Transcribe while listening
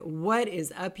What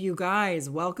is up, you guys?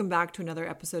 Welcome back to another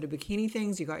episode of Bikini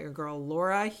Things. You got your girl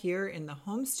Laura here in the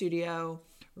home studio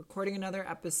recording another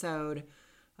episode.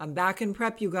 I'm back in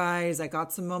prep, you guys. I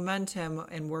got some momentum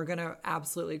and we're going to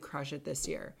absolutely crush it this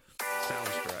year. Sounds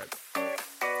correct.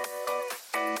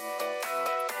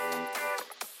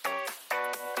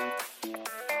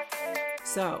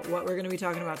 So what we're going to be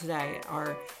talking about today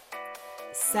are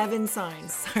 7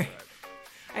 signs. Sorry,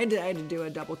 I had to do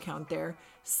a double count there.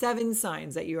 7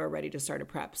 signs that you are ready to start a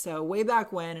prep. So way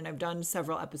back when, and I've done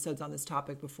several episodes on this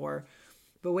topic before,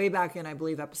 but way back in, I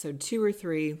believe episode 2 or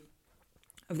 3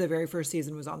 of the very first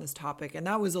season was on this topic. And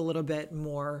that was a little bit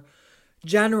more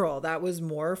general. That was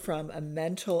more from a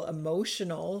mental,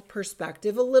 emotional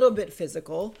perspective, a little bit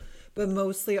physical, but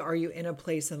mostly, are you in a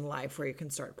place in life where you can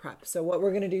start prep? So what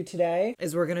we're going to do today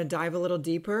is we're going to dive a little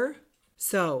deeper.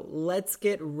 So let's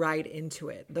get right into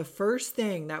it. The first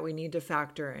thing that we need to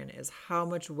factor in is how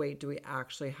much weight do we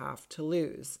actually have to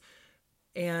lose?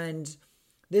 And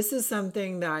this is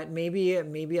something that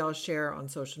maybe I'll share on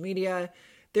social media.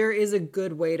 There is a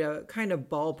good way to kind of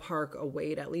ballpark a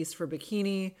weight, at least for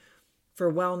bikini,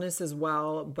 for wellness as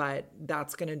well, but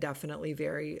that's going to definitely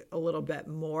vary a little bit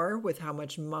more with how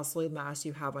much muscle mass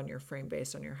you have on your frame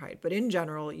based on your height. But in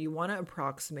general, you want to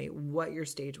approximate what your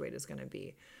stage weight is going to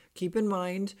be. Keep in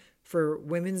mind, for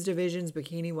women's divisions,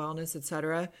 bikini, wellness,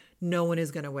 etc., no one is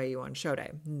going to weigh you on show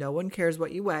day. No one cares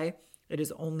what you weigh. It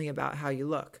is only about how you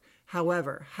look.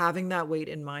 However, having that weight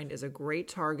in mind is a great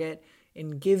target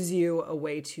and gives you a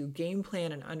way to game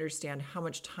plan and understand how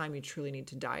much time you truly need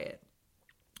to diet.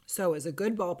 So as a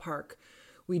good ballpark,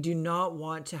 we do not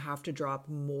want to have to drop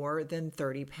more than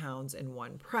 30 pounds in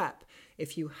one prep.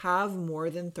 If you have more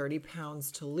than 30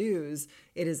 pounds to lose,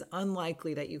 it is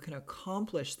unlikely that you can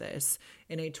accomplish this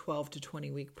in a 12 to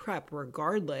 20 week prep,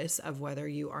 regardless of whether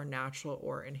you are natural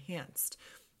or enhanced.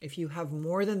 If you have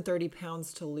more than 30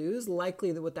 pounds to lose,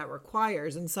 likely what that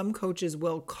requires, and some coaches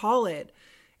will call it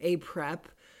a prep,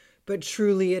 but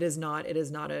truly it is not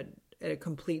a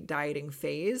complete dieting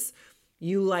phase.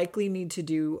 You likely need to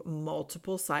do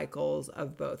multiple cycles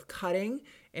of both cutting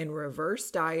and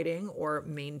reverse dieting or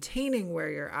maintaining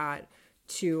where you're at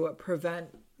to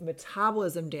prevent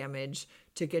metabolism damage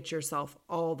to get yourself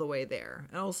all the way there.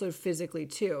 And also physically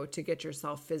too, to get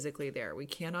yourself physically there. We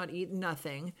cannot eat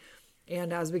nothing.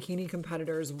 And as bikini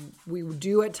competitors, we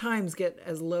do at times get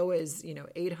as low as,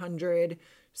 800,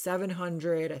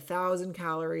 700, 1,000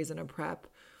 calories in a prep.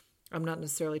 I'm not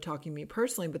necessarily talking me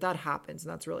personally, but that happens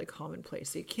and that's really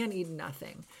commonplace. So you can't eat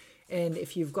nothing. And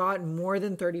if you've got more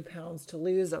than 30 pounds to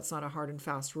lose, that's not a hard and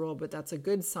fast rule, but that's a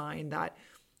good sign that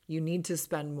you need to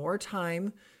spend more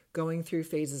time going through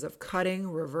phases of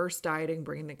cutting, reverse dieting,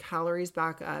 bringing the calories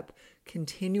back up,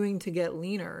 continuing to get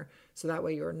leaner. So that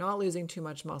way you're not losing too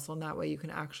much muscle and that way you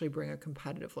can actually bring a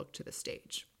competitive look to the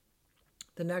stage.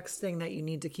 The next thing that you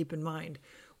need to keep in mind,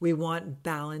 we want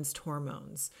balanced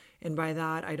hormones. And by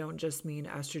that, I don't just mean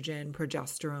estrogen,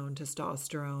 progesterone,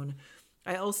 testosterone.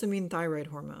 I also mean thyroid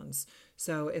hormones.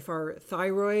 So if our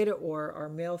thyroid or our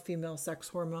male-female sex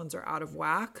hormones are out of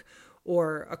whack,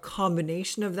 or a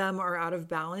combination of them are out of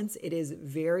balance, it is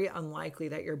very unlikely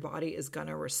that your body is going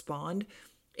to respond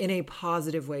in a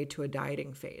positive way to a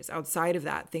dieting phase. Outside of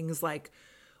that, things like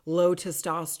low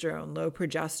testosterone, low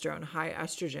progesterone, high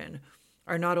estrogen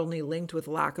are not only linked with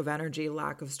lack of energy,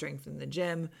 lack of strength in the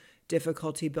gym,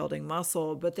 difficulty building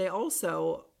muscle, but they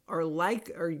also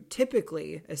are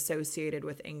typically associated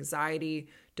with anxiety,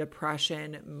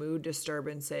 depression, mood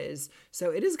disturbances.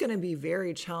 So it is going to be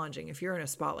very challenging if you're in a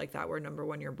spot like that where, number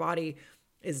one, your body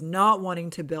is not wanting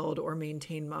to build or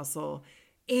maintain muscle,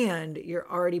 and you're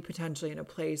already potentially in a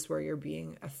place where you're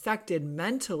being affected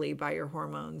mentally by your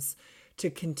hormones to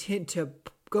continue to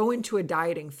go into a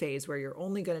dieting phase where you're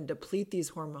only going to deplete these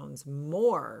hormones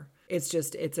more.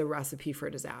 It's a recipe for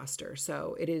disaster.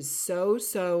 So it is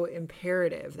so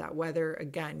imperative that whether,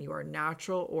 again, you are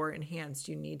natural or enhanced,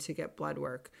 you need to get blood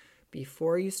work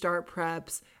before you start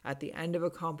preps, at the end of a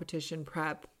competition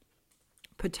prep,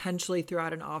 potentially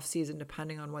throughout an off season,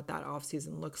 depending on what that off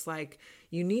season looks like.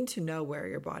 You need to know where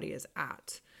your body is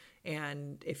at.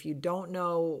 And if you don't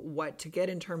know what to get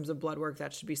in terms of blood work,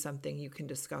 that should be something you can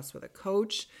discuss with a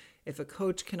coach. If a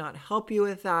coach cannot help you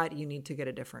with that, you need to get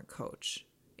a different coach.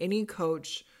 Any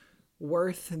coach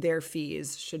worth their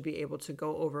fees should be able to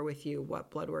go over with you what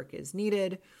blood work is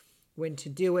needed, when to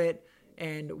do it,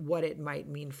 and what it might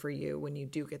mean for you when you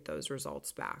do get those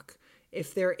results back.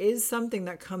 If there is something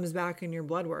that comes back in your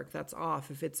blood work that's off,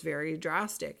 if it's very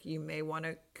drastic, you may want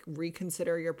to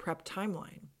reconsider your prep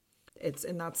timeline.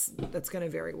 That's going to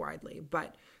vary widely,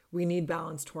 but we need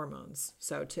balanced hormones.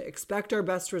 So to expect our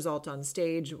best result on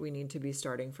stage, we need to be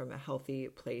starting from a healthy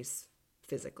place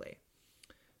physically.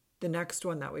 The next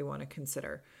one that we want to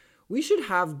consider, we should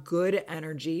have good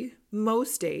energy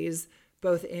most days,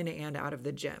 both in and out of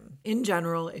the gym. In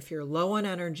general, if you're low on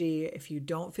energy, if you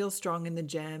don't feel strong in the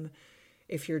gym,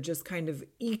 if you're just kind of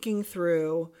eking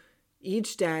through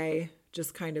each day,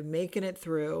 just kind of making it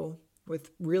through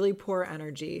with really poor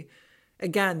energy,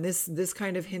 again, this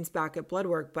kind of hints back at blood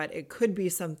work, but it could be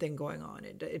something going on.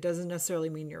 It doesn't necessarily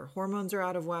mean your hormones are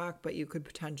out of whack, but you could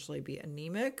potentially be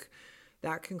anemic.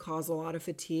 That can cause a lot of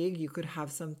fatigue. You could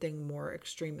have something more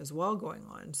extreme as well going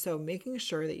on. So making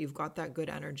sure that you've got that good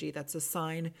energy, that's a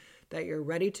sign that you're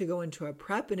ready to go into a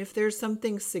prep. And if there's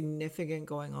something significant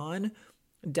going on,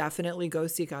 definitely go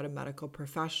seek out a medical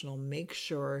professional. Make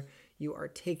sure you are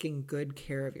taking good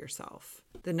care of yourself.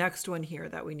 The next one here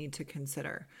that we need to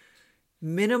consider,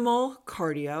 minimal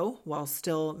cardio while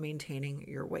still maintaining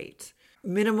your weight.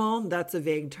 Minimal, that's a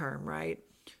vague term, right?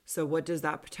 So what does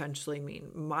that potentially mean?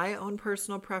 My own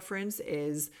personal preference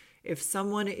is if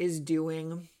someone is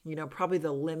doing, probably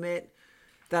the limit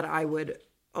that I would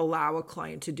allow a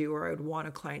client to do or I would want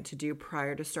a client to do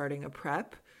prior to starting a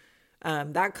prep,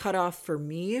 that cutoff for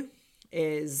me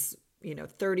is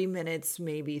 30 minutes,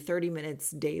 maybe 30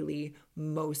 minutes daily,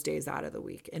 most days out of the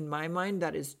week. In my mind,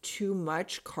 that is too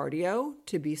much cardio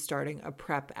to be starting a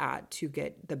prep at to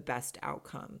get the best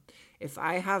outcome. If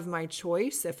I have my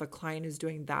choice, if a client is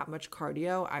doing that much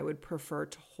cardio, I would prefer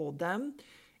to hold them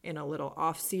in a little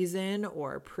off season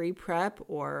or pre-prep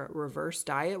or reverse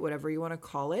diet, whatever you want to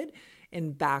call it,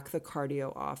 and back the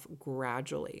cardio off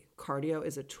gradually. Cardio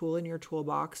is a tool in your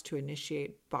toolbox to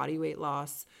initiate body weight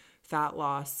loss, fat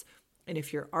loss. And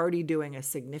if you're already doing a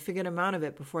significant amount of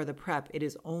it before the prep, it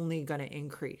is only going to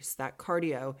increase. That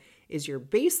cardio is your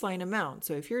baseline amount.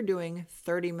 So if you're doing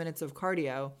 30 minutes of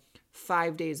cardio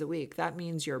 5 days a week, that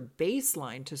means your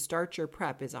baseline to start your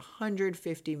prep is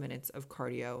 150 minutes of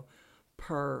cardio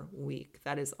per week.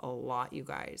 That is a lot, you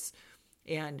guys.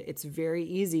 And it's very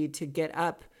easy to get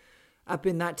up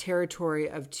in that territory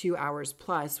of 2 hours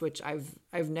plus, which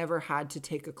I've never had to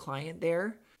take a client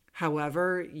there.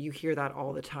 However, you hear that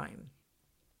all the time.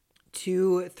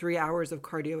 2-3 hours of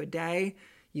cardio a day.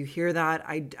 You hear that.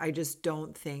 I just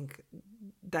don't think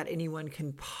that anyone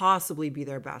can possibly be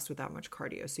their best with that much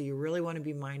cardio. So you really want to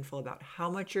be mindful about how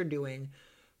much you're doing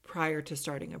prior to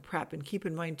starting a prep. And keep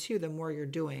in mind too, the more you're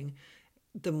doing,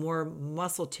 the more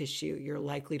muscle tissue you're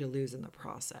likely to lose in the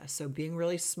process. So being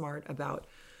really smart about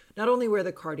not only where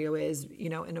the cardio is,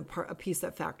 and a piece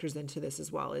that factors into this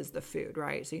as well is the food,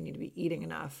 right? So you need to be eating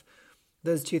enough.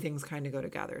 Those two things kind of go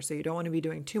together. So you don't want to be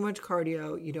doing too much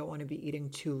cardio. You don't want to be eating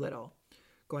too little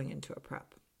going into a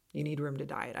prep. You need room to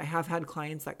diet. I have had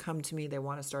clients that come to me, they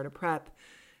want to start a prep.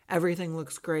 Everything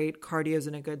looks great. Cardio's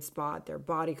in a good spot. Their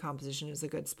body composition is a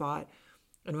good spot.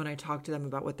 And when I talk to them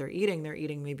about what they're eating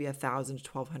maybe 1,000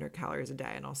 to 1,200 calories a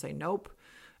day. And I'll say, nope,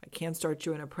 I can't start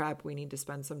you in a prep. We need to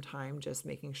spend some time just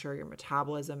making sure your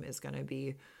metabolism is going to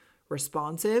be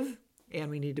responsive,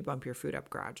 and we need to bump your food up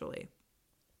gradually.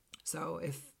 So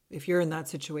if you're in that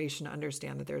situation,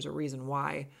 understand that there's a reason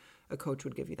why a coach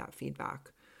would give you that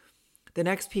feedback. The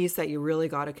next piece that you really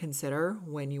got to consider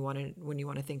when you want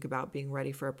to think about being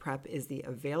ready for a prep is the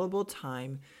available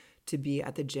time to be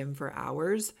at the gym for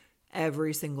hours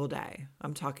every single day.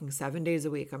 I'm talking 7 days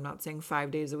a week. I'm not saying 5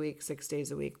 days a week, 6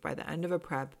 days a week. By the end of a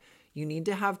prep, you need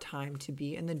to have time to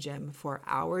be in the gym for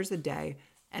hours a day,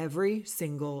 every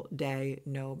single day,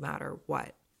 no matter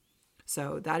what.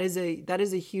 So that is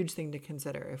a huge thing to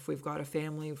consider. If we've got a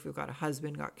family, if we've got a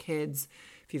husband, got kids,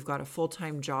 if you've got a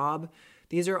full-time job,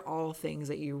 these are all things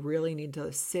that you really need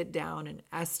to sit down and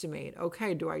estimate.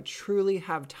 Okay, do I truly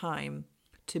have time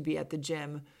to be at the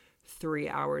gym 3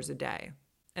 hours a day?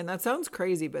 And that sounds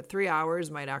crazy, but 3 hours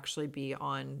might actually be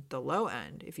on the low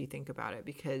end if you think about it,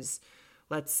 because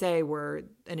let's say we're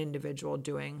an individual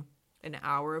doing an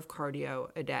hour of cardio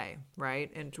a day,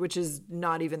 right? And which is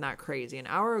not even that crazy. An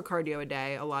hour of cardio a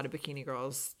day, a lot of bikini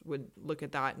girls would look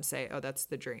at that and say, oh, that's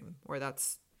the dream, or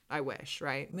that's, I wish,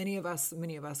 right? Many of us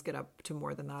get up to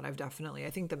more than that. I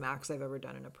think the max I've ever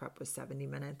done in a prep was 70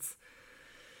 minutes.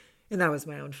 And that was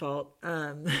my own fault.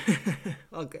 I'll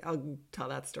tell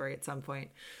that story at some point.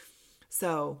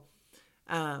 So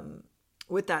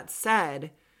with that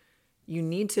said, you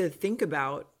need to think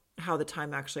about how the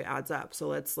time actually adds up. So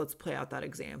let's play out that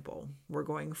example. We're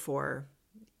going for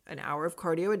an hour of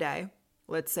cardio a day.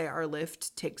 Let's say our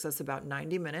lift takes us about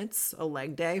 90 minutes, a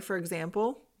leg day, for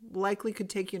example. likely could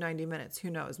take you 90 minutes. Who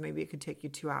knows? Maybe it could take you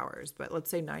 2 hours, but let's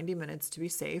say 90 minutes to be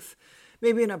safe.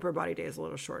 Maybe an upper body day is a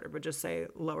little shorter, but just say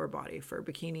lower body. For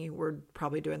bikini, we're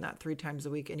probably doing that 3 times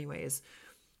a week anyways.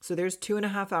 So there's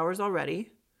 2.5 hours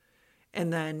already.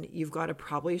 And then you've got to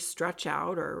probably stretch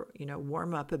out or,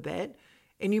 warm up a bit.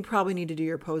 And you probably need to do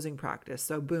your posing practice.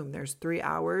 So boom, there's 3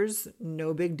 hours,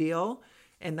 no big deal.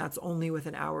 And that's only with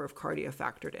an hour of cardio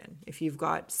factored in. If you've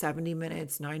got 70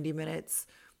 minutes, 90 minutes,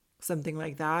 something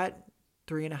like that,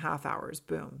 3.5 hours,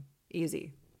 boom,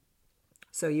 easy.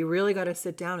 So you really got to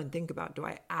sit down and think about, do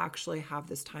I actually have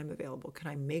this time available? Can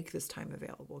I make this time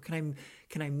available? Can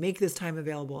I make this time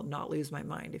available and not lose my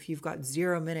mind? If you've got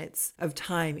 0 minutes of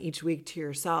time each week to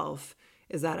yourself,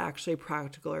 is that actually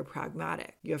practical or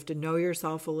pragmatic? You have to know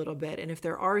yourself a little bit. And if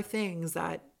there are things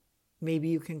that maybe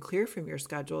you can clear from your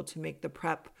schedule to make the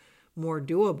prep more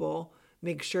doable,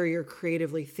 make sure you're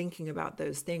creatively thinking about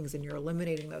those things and you're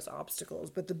eliminating those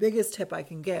obstacles. But the biggest tip I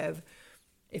can give,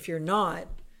 if you're not,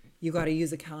 you got to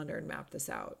use a calendar and map this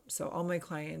out. So all my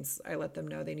clients, I let them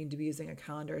know they need to be using a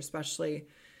calendar, especially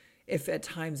if at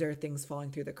times there are things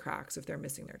falling through the cracks, if they're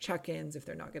missing their check-ins, if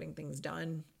they're not getting things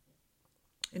done.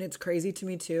 And it's crazy to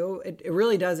me too. It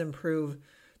really does improve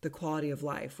the quality of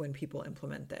life when people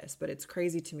implement this. But it's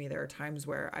crazy to me. There are times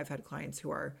where I've had clients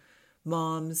who are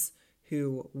moms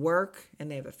who work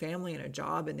and they have a family and a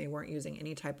job and they weren't using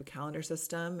any type of calendar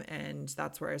system. And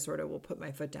that's where I sort of will put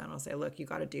my foot down. I'll say, look, you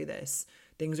got to do this.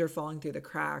 Things are falling through the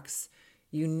cracks.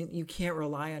 You can't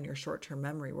rely on your short-term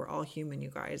memory. We're all human, you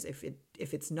guys.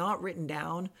 If it's not written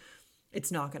down,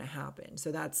 it's not going to happen.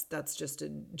 So that's just a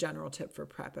general tip for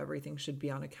prep. Everything should be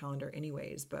on a calendar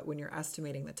anyways. But when you're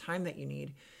estimating the time that you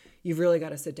need, you've really got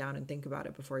to sit down and think about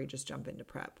it before you just jump into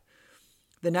prep.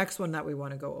 The next one that we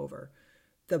want to go over,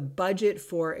 the budget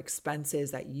for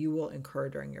expenses that you will incur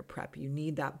during your prep. You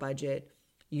need that budget,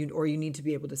 you need to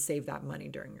be able to save that money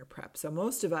during your prep. So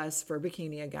most of us for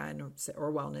bikini, again,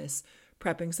 or wellness,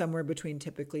 prepping somewhere between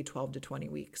typically 12 to 20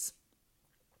 weeks.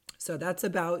 So that's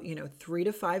about, 3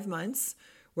 to 5 months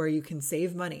where you can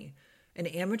save money. An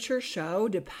amateur show,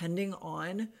 depending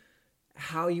on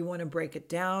how you want to break it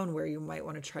down, where you might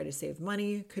want to try to save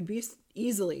money, could be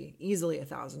easily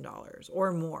 $1,000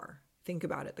 or more. Think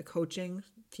about it. The coaching,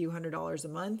 a few $100s a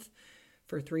month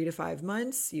for 3 to 5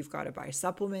 months. You've got to buy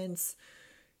supplements.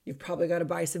 You've probably got to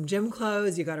buy some gym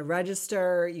clothes. You got to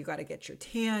register. You got to get your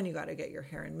tan. You got to get your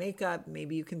hair and makeup.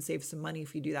 Maybe you can save some money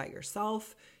if you do that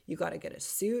yourself. You got to get a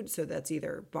suit. So that's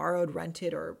either borrowed,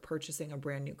 rented, or purchasing a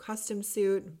brand new custom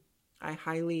suit. I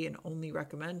highly and only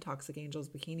recommend Toxic Angels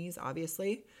bikinis,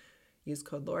 obviously. Use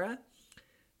code Laura.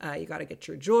 You got to get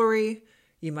your jewelry.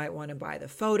 You might want to buy the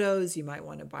photos. You might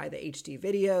want to buy the HD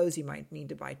videos. You might need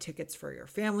to buy tickets for your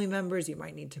family members. You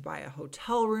might need to buy a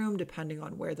hotel room, depending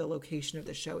on where the location of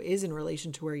the show is in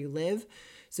relation to where you live.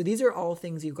 So these are all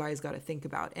things you guys got to think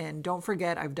about. And don't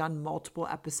forget, I've done multiple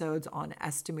episodes on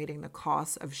estimating the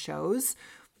cost of shows.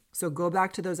 So go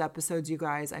back to those episodes, you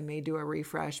guys. I may do a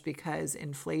refresh because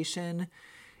inflation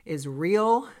is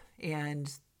real,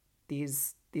 and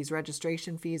these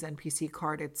registration fees, NPC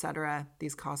card, etc.,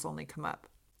 these costs only come up.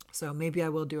 So maybe I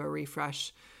will do a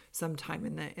refresh sometime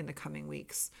in the coming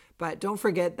weeks. But don't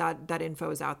forget that info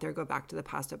is out there. Go back to the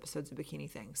past episodes of Bikini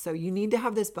Things. So you need to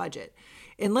have this budget.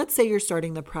 And let's say you're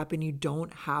starting the prep and you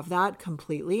don't have that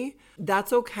completely.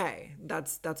 That's okay.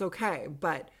 That's okay.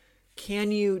 But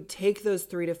can you take those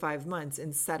 3 to 5 months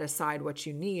and set aside what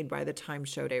you need by the time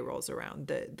show day rolls around?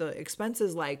 The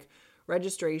expenses like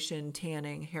registration,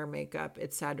 tanning, hair, makeup,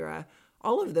 etc.,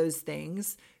 all of those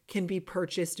things can be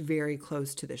purchased very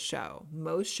close to the show.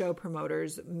 Most show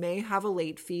promoters may have a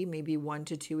late fee, maybe 1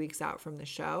 to 2 weeks out from the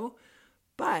show,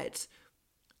 but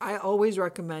I always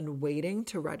recommend waiting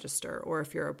to register, or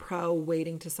if you're a pro,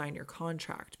 waiting to sign your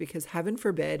contract, because heaven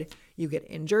forbid you get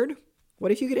injured.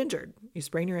 What if you get injured? You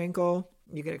sprain your ankle,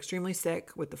 you get extremely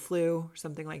sick with the flu or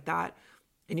something like that,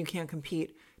 and you can't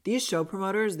compete. These show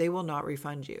promoters, they will not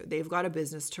refund you. They've got a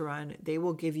business to run. They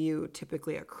will give you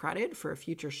typically a credit for a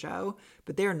future show,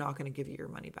 but they are not going to give you your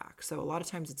money back. So a lot of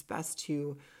times it's best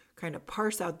to kind of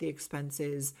parse out the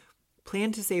expenses,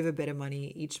 plan to save a bit of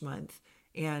money each month.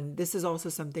 And this is also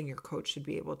something your coach should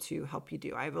be able to help you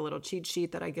do. I have a little cheat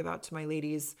sheet that I give out to my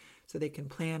ladies so they can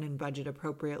plan and budget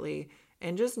appropriately.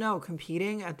 And just know,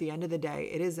 competing at the end of the day,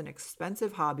 it is an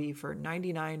expensive hobby for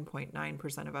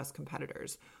 99.9% of us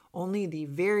competitors. Only the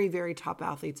very, very top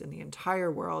athletes in the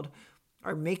entire world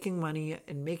are making money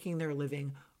and making their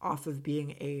living off of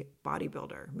being a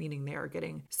bodybuilder, meaning they are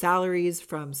getting salaries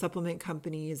from supplement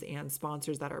companies and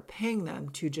sponsors that are paying them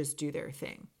to just do their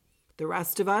thing. The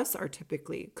rest of us are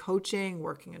typically coaching,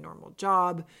 working a normal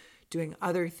job, doing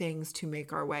other things to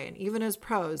make our way. And even as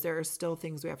pros, there are still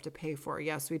things we have to pay for.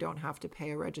 Yes, we don't have to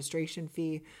pay a registration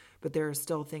fee, but there are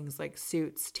still things like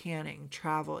suits, tanning,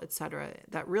 travel, etc.,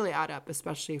 that really add up,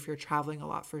 especially if you're traveling a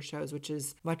lot for shows, which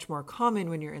is much more common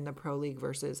when you're in the pro league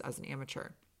versus as an amateur.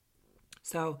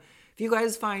 So if you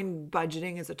guys find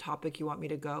budgeting is a topic you want me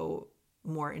to go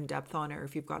more in depth on, or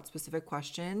if you've got specific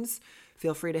questions,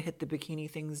 feel free to hit the Bikini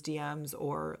Things DMs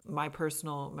or my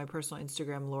personal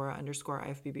Instagram,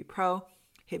 Laura_IFBB Pro.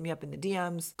 Hit me up in the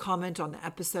DMs, comment on the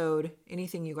episode,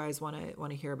 anything you guys want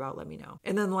to hear about, let me know.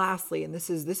 And then lastly, and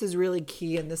this is really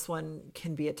key, and this one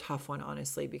can be a tough one,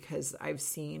 honestly, because I've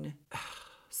seen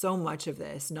so much of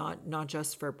this, not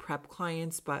just for prep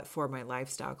clients, but for my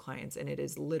lifestyle clients. And it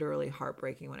is literally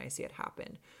heartbreaking when I see it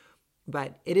happen.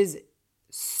 But it is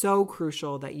so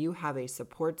crucial that you have a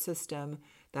support system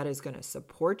that is going to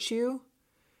support you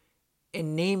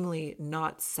and namely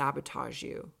not sabotage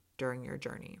you during your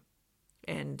journey.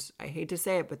 And I hate to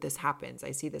say it, but this happens.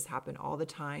 I see this happen all the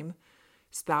time.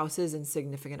 Spouses and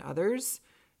significant others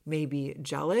may be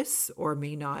jealous or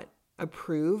may not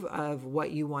approve of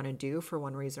what you want to do for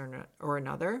one reason or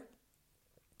another.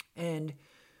 And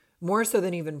more so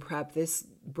than even prep, this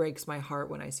breaks my heart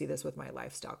when I see this with my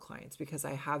lifestyle clients, because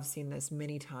I have seen this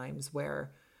many times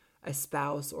where a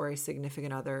spouse or a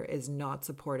significant other is not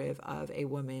supportive of a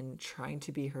woman trying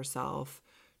to be herself,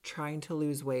 trying to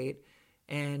lose weight,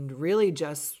 and really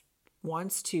just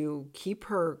wants to keep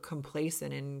her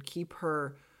complacent and keep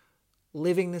her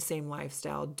living the same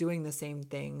lifestyle, doing the same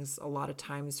things, a lot of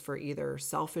times for either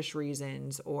selfish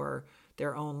reasons or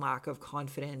their own lack of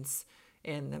confidence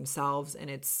in themselves. And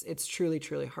it's truly,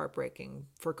 truly heartbreaking.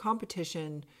 For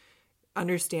competition,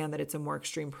 understand that it's a more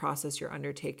extreme process you're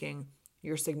undertaking.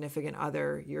 Your significant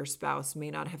other, your spouse may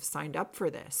not have signed up for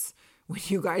this when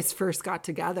you guys first got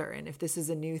together. And if this is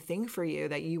a new thing for you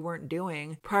that you weren't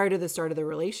doing prior to the start of the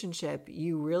relationship,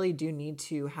 you really do need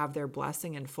to have their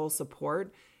blessing and full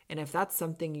support. And if that's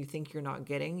something you think you're not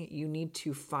getting, you need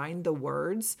to find the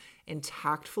words and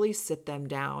tactfully sit them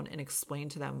down and explain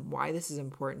to them why this is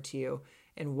important to you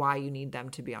and why you need them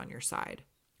to be on your side.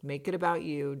 Make it about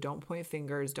you. Don't point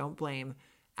fingers. Don't blame.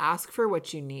 Ask for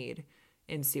what you need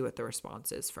and see what the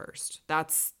response is first.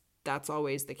 That's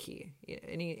always the key.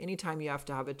 Anytime you have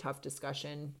to have a tough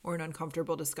discussion or an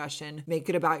uncomfortable discussion, make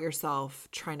it about yourself.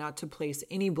 Try not to place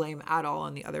any blame at all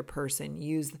on the other person.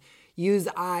 Use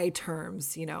I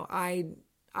terms,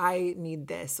 I need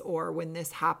this, or when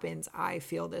this happens, I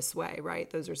feel this way, right?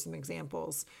 Those are some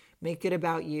examples. Make it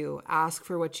about you. Ask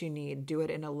for what you need. Do it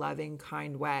in a loving,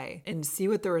 kind way and see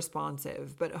what the response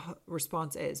is.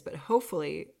 But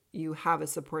hopefully you have a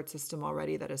support system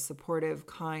already that is supportive,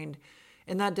 kind.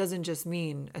 And that doesn't just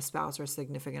mean a spouse or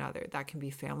significant other. That can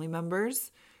be family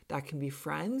members. That can be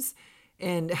friends.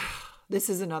 And this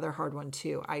is another hard one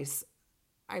too.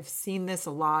 I've seen this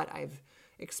a lot. I've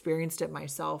experienced it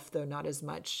myself, though not as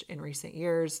much in recent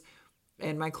years.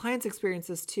 And my clients experience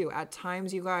this too. At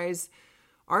times, you guys,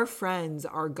 our friends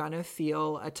are gonna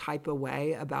feel a type of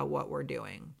way about what we're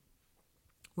doing.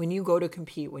 When you go to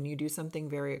compete, when you do something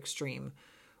very extreme,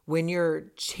 when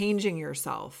you're changing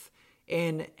yourself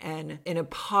in a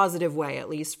positive way, at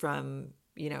least from,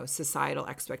 societal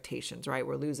expectations, right?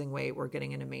 We're losing weight, we're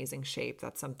getting in amazing shape.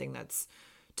 That's something that's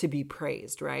to be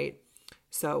praised, right?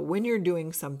 So when you're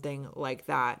doing something like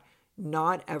that,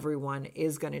 not everyone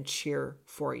is going to cheer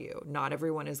for you. Not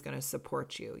everyone is going to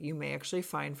support you. You may actually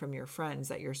find from your friends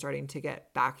that you're starting to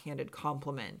get backhanded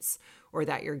compliments or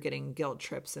that you're getting guilt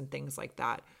trips and things like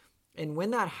that. And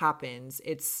when that happens,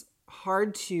 it's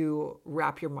hard to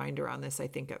wrap your mind around this, I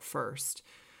think, at first.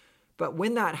 But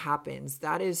when that happens,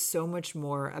 that is so much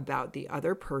more about the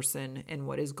other person and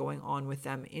what is going on with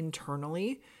them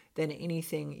internally than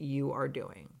anything you are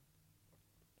doing.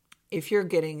 If you're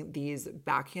getting these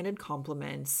backhanded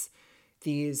compliments,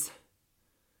 these,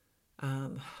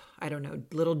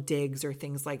 little digs or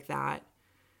things like that,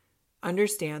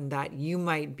 understand that you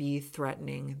might be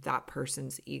threatening that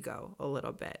person's ego a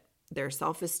little bit. Their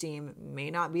self-esteem may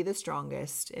not be the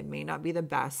strongest. It may not be the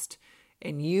best.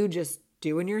 And you just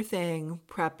doing your thing,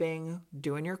 prepping,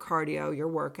 doing your cardio, your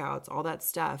workouts, all that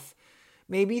stuff,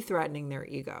 may be threatening their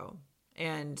ego.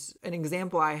 And an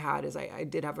example I had is I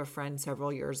did have a friend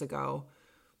several years ago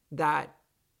that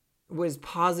was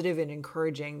positive and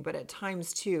encouraging, but at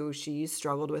times too, she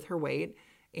struggled with her weight.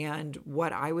 And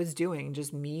what I was doing,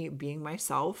 just me being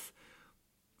myself,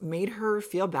 made her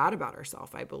feel bad about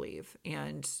herself, I believe.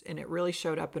 And it really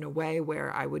showed up in a way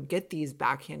where I would get these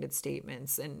backhanded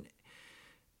statements. And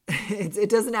it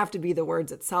doesn't have to be the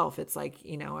words itself. It's like,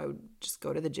 I would just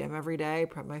go to the gym every day,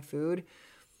 prep my food,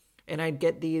 and I'd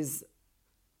get these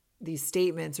these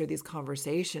statements or these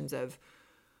conversations of,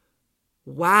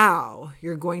 wow,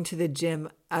 you're going to the gym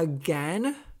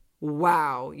again?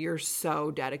 Wow, you're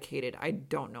so dedicated. I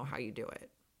don't know how you do it.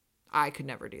 I could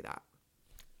never do that.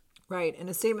 Right? And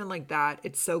a statement like that,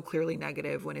 it's so clearly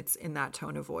negative when it's in that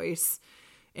tone of voice.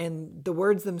 And the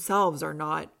words themselves are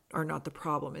not the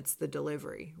problem. It's the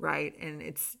delivery, right? And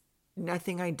it's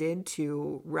nothing I did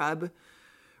to rub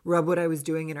what I was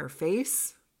doing in her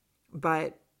face,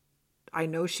 but I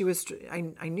know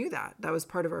I knew that was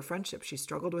part of our friendship. She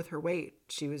struggled with her weight.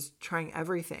 She was trying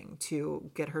everything to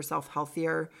get herself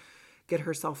healthier, get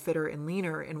herself fitter and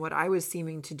leaner. And what I was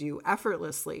seeming to do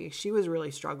effortlessly, she was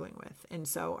really struggling with. And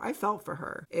so I felt for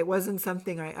her. It wasn't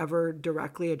something I ever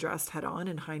directly addressed head on.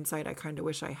 In hindsight, I kind of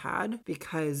wish I had,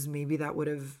 because maybe that would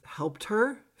have helped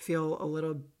her feel a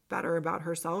little better about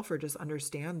herself, or just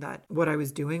understand that what I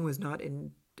was doing was not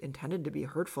intended to be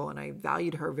hurtful, and I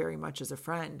valued her very much as a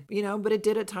friend, but it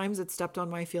did at times. It stepped on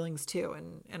my feelings too.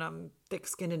 And I'm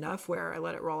thick-skinned enough where I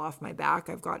let it roll off my back.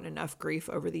 I've gotten enough grief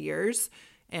over the years.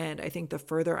 And I think the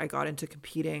further I got into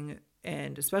competing,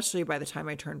 and especially by the time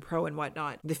I turned pro and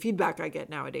whatnot, the feedback I get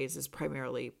nowadays is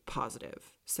primarily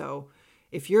positive. So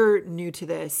if you're new to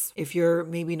this, if you're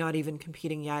maybe not even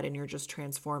competing yet and you're just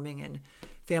transforming, and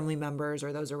family members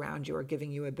or those around you are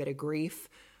giving you a bit of grief,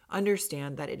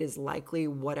 understand that it is likely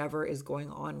whatever is going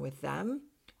on with them,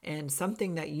 and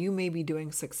something that you may be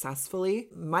doing successfully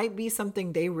might be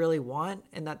something they really want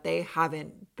and that they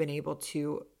haven't been able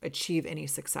to achieve any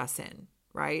success in,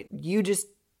 right? You just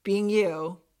being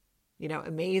you,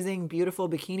 amazing, beautiful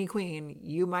bikini queen,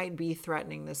 you might be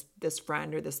threatening this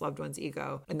friend or this loved one's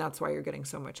ego. And that's why you're getting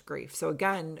so much grief. So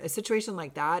again, a situation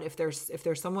like that, if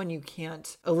there's someone you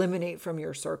can't eliminate from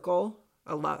your circle,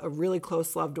 a really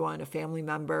close loved one, a family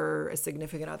member, a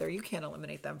significant other, you can't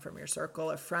eliminate them from your circle.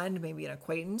 A friend, maybe an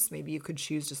acquaintance, maybe you could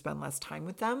choose to spend less time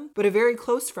with them. But a very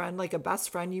close friend, like a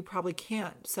best friend, you probably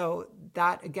can't. So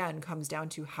that again comes down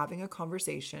to having a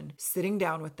conversation, sitting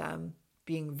down with them,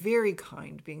 being very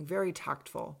kind, being very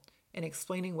tactful, and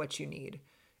explaining what you need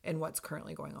and what's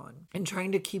currently going on, and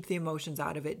trying to keep the emotions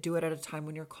out of it. Do it at a time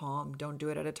when you're calm. Don't do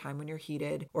it at a time when you're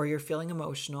heated or you're feeling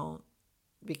emotional,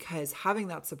 because having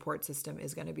that support system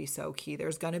is going to be so key.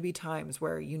 There's going to be times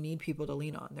where you need people to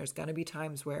lean on. There's going to be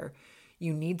times where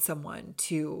you need someone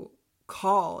to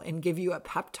call and give you a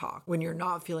pep talk when you're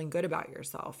not feeling good about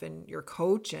yourself. And your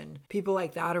coach and people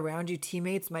like that around you,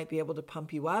 teammates, might be able to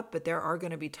pump you up, but there are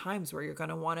going to be times where you're going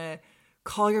to want to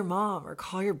call your mom or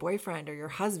call your boyfriend or your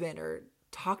husband or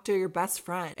talk to your best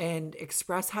friend and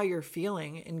express how you're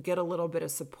feeling and get a little bit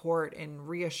of support and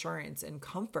reassurance and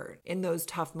comfort in those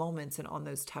tough moments and on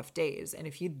those tough days. And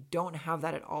if you don't have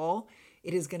that at all,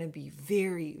 it is going to be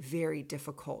very, very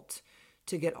difficult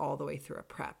to get all the way through a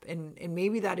prep. And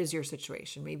maybe that is your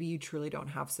situation. Maybe you truly don't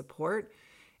have support.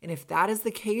 And if that is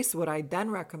the case, what I then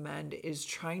recommend is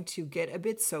trying to get a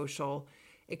bit social,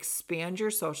 expand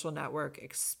your social network,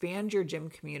 expand your gym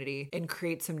community, and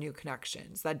create some new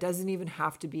connections. That doesn't even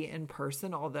have to be in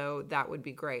person, although that would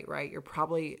be great, right? You're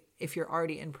probably, if you're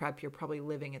already in prep, you're probably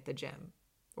living at the gym,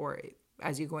 or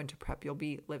as you go into prep, you'll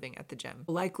be living at the gym.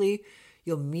 Likely,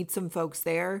 you'll meet some folks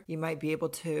there. You might be able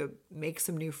to make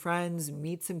some new friends,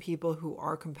 meet some people who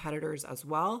are competitors as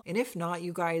well. And if not,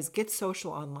 you guys get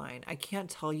social online. I can't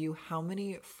tell you how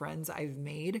many friends I've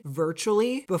made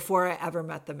virtually before I ever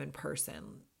met them in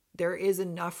person. There is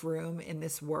enough room in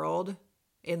this world,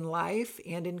 in life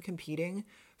and in competing,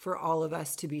 for all of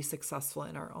us to be successful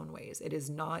in our own ways. It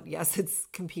is not, yes, it's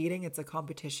competing, it's a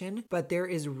competition, but there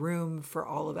is room for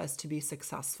all of us to be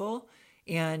successful.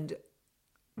 And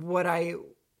what I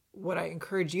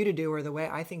encourage you to do, or the way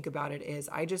I think about it, is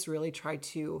I just really try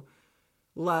to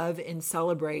love and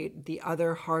celebrate the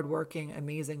other hardworking,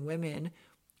 amazing women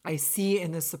I see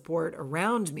in the support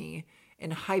around me,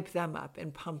 and hype them up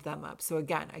and pump them up. So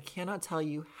again, I cannot tell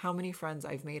you how many friends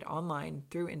I've made online,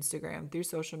 through Instagram, through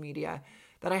social media,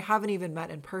 that I haven't even met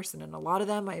in person. And a lot of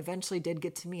them I eventually did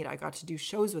get to meet. I got to do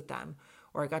shows with them,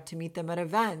 or I got to meet them at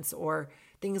events or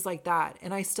things like that.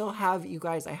 And I still have, you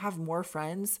guys, I have more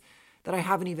friends that I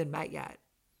haven't even met yet.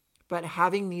 But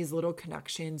having these little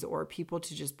connections or people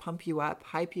to just pump you up,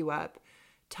 hype you up,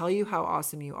 tell you how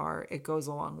awesome you are, it goes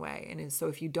a long way. And so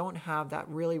if you don't have that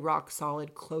really rock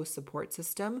solid, close support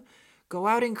system, go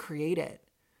out and create it.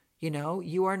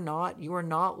 You are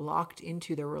not locked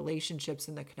into the relationships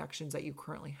and the connections that you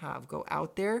currently have. Go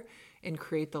out there and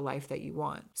create the life that you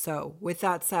want. So with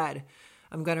that said,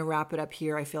 I'm going to wrap it up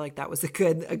here. I feel like that was a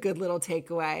good little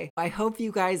takeaway. I hope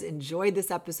you guys enjoyed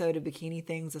this episode of Bikini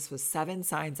Things. This was 7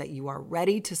 signs that you are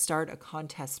ready to start a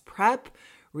contest prep.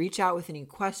 Reach out with any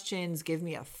questions, give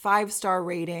me a 5-star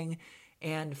rating,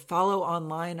 and follow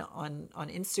online on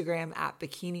Instagram at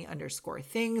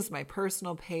bikini_things, my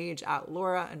personal page at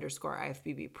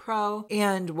Laura_IFBB Pro.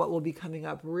 And what will be coming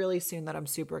up really soon that I'm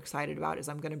super excited about is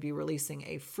I'm going to be releasing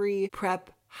a free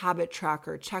prep habit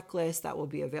tracker checklist that will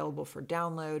be available for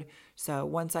download. So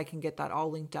once I can get that all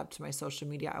linked up to my social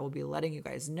media, I will be letting you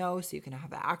guys know so you can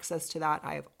have access to that.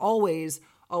 I have always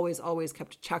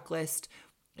kept a checklist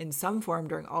in some form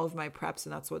during all of my preps,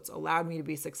 and that's what's allowed me to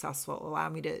be successful,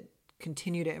 allowed me to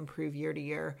continue to improve year to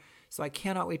year. So I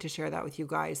cannot wait to share that with you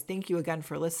guys. Thank you again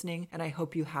for listening, and I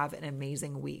hope you have an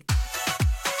amazing week.